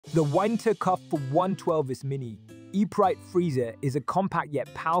The Whynter CUF-112SS Mini upright freezer is a compact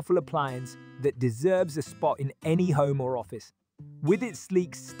yet powerful appliance that deserves a spot in any home or office. With its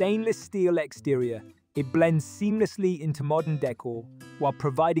sleek stainless steel exterior, it blends seamlessly into modern decor while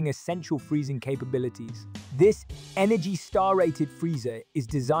providing essential freezing capabilities. This Energy Star-rated freezer is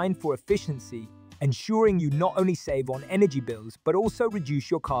designed for efficiency, ensuring you not only save on energy bills but also reduce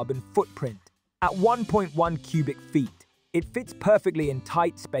your carbon footprint. At 1.1 cubic feet, it fits perfectly in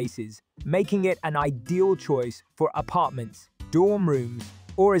tight spaces, making it an ideal choice for apartments, dorm rooms,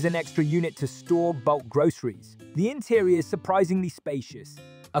 or as an extra unit to store bulk groceries. The interior is surprisingly spacious,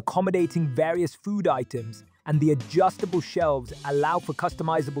 accommodating various food items, and the adjustable shelves allow for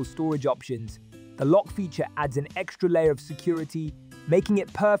customizable storage options. The lock feature adds an extra layer of security, making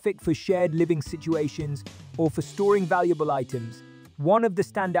it perfect for shared living situations or for storing valuable items. One of the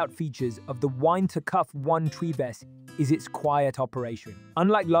standout features of the Whynter CUF-112SS is its quiet operation.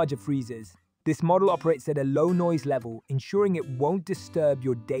 Unlike larger freezers, this model operates at a low noise level, ensuring it won't disturb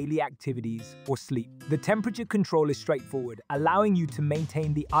your daily activities or sleep. The temperature control is straightforward, allowing you to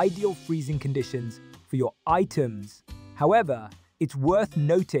maintain the ideal freezing conditions for your items. However, it's worth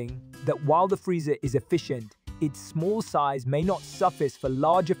noting that while the freezer is efficient, its small size may not suffice for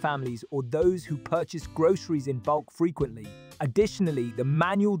larger families or those who purchase groceries in bulk frequently. Additionally, the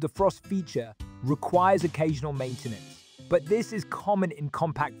manual defrost feature requires occasional maintenance, but this is common in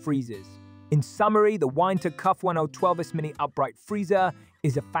compact freezers. In summary, the Whynter CUF-112SS Mini Upright Freezer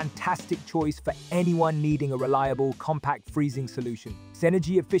is a fantastic choice for anyone needing a reliable, compact freezing solution. Its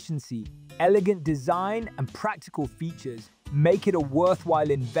energy efficiency, elegant design, and practical features make it a worthwhile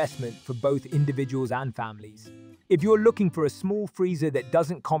investment for both individuals and families. If you're looking for a small freezer that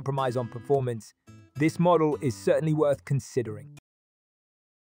doesn't compromise on performance, this model is certainly worth considering.